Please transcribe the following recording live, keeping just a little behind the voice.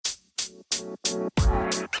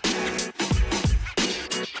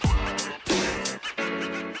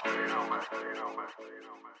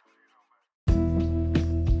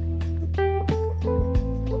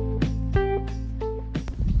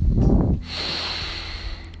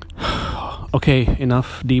Okay,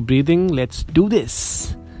 enough deep breathing. Let's do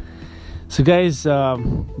this. So, guys,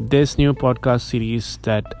 this new podcast series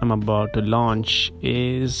that I'm about to launch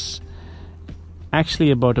is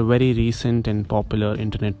actually about a very recent and popular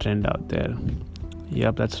internet trend out there.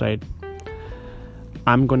 Yep, that's right.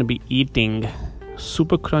 I'm going to be eating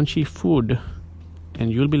super crunchy food,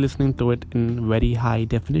 and you'll be listening to it in very high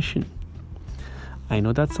definition. I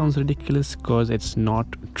know that sounds ridiculous because it's not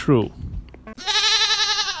true.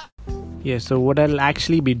 Yeah, so what I'll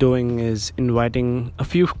actually be doing is inviting a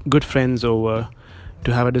few good friends over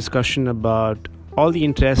to have a discussion about all the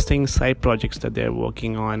interesting side projects that they're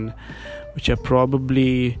working on, which are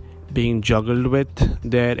probably being juggled with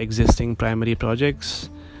their existing primary projects,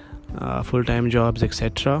 full-time jobs,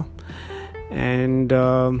 etc. And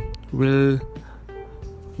we'll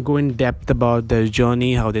go in depth about their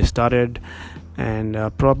journey, how they started, and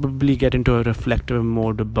probably get into a reflective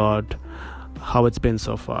mode about how it's been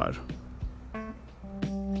so far.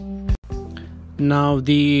 Now,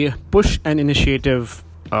 the push and initiative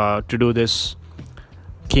to do this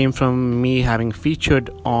came from me having featured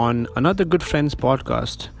on another good friend's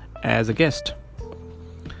podcast as a guest,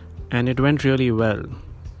 and it went really well.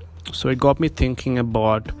 So it got me thinking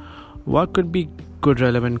about what could be good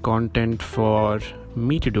relevant content for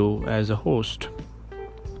me to do as a host,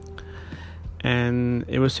 and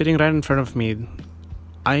it was sitting right in front of me.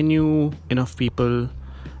 I knew enough people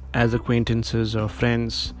as acquaintances or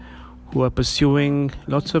friends who are pursuing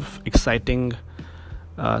lots of exciting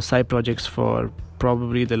side projects for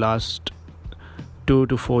probably the last 2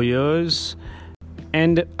 to 4 years.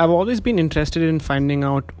 And I've always been interested in finding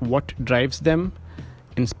out what drives them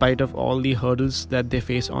in spite of all the hurdles that they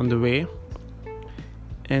face on the way.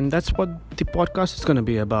 And that's what the podcast is going to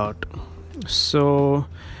be about. So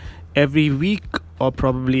every week or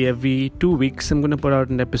probably every 2 weeks, I'm going to put out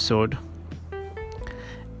an episode.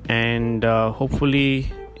 And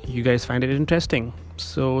hopefully you guys find it interesting.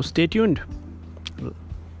 So stay tuned.